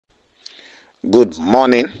Good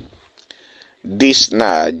morning. This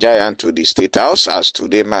na giant to the State House as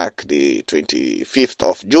today mark the 25th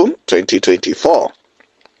of June 2024.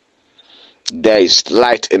 There is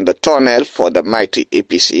light in the tunnel for the mighty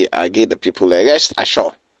APC. I give the people a rest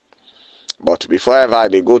assured. But before ever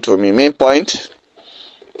they go to my main point,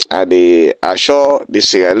 they assure the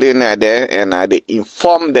Sierra Leone there and they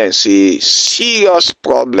inform them say serious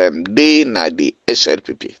problem they na the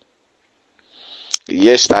SLPP.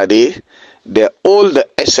 Yesterday, the old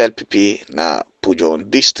SLPP na Pujon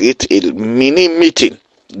district a mini meeting,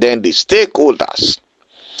 then the stakeholders.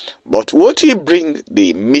 But what he bring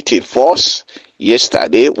the meeting force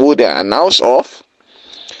yesterday, who they announce of,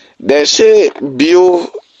 they say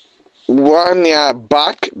bill 1 year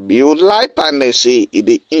back, bill light panel say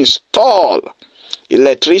they install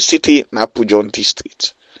electricity na Pujon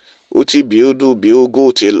district. Uti bill do bill go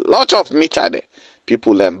till lot of meter there.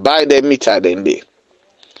 People then buy the meter then they.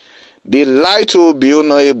 The light will be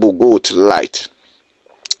not able to go to light.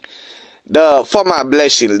 The former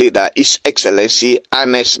blessing leader, His Excellency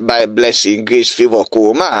Ernest by Blessing Grace Favor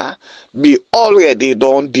Koma, be already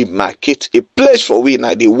done demarcate a place for we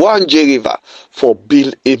na the 1J River for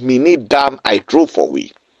build a mini dam hydro for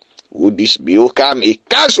we. Would this be come a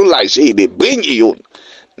council like say they bring it on.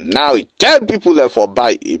 Now it tell people that for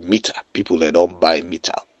buy a meter. People that don't buy a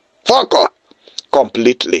meter. Fuck off.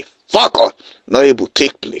 Completely. Fuck off. Not able to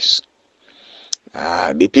take place.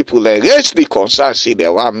 The people that raise the concern say they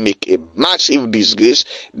want to make a massive disgrace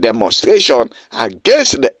demonstration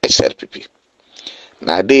against the SLPP.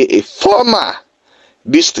 Now they a former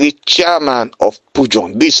district chairman of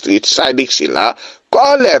Pujon district, Sadiq Silla,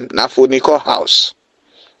 call them Nafoniko House.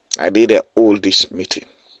 I did the oldest meeting.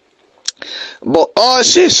 But all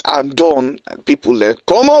says and done, and people that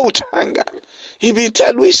come out anger. He been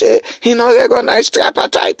tell we say he not recognize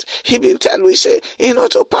tripartite. He been tell we say he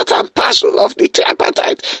not a part and parcel of the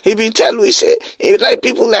tripartite. He been tell we say he like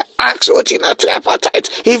people that ask what in a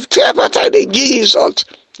tripartite. If tripartite they give result,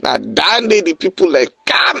 now then the people that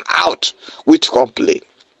come out with complaint.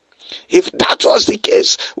 If that was the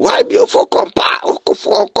case, why be for comply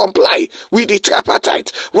with the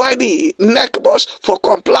tripartite? Why the neck boss for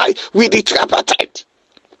comply with the tripartite?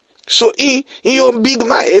 So in your big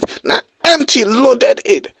mind, now empty loaded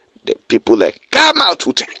head, the people that come out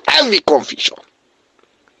with heavy confusion.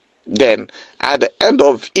 Then at the end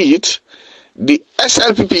of it, the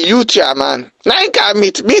SLPP youth chairman now can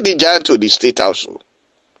meet me the giant to the State House.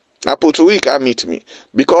 Now Puerto Rico can meet me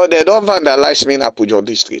because they don't vandalize me in Pujon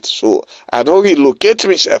district. So I don't relocate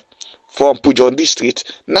myself from Pujon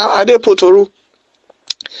district. Now I dey Puerto Rico.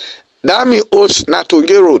 That me host na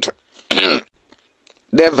Tonge Road.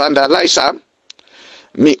 Then vandalize am.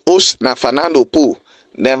 Me host na Fernando Po.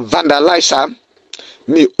 Then vandalize am.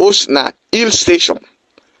 Me host na Hill Station.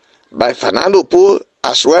 By Fernando Po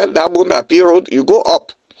as well, that Bundapi Road, you go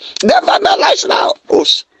up. Then vandalize now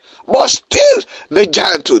host. But still, the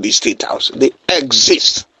giant to the State House, they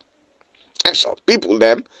exist. And so people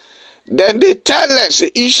then they tell us,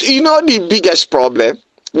 you know the biggest problem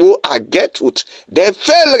who I get with the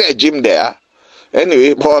failed regime there.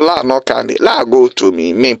 Anyway, but let's go to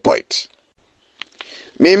my main point.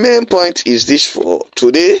 My main point is this for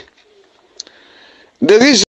today. The reason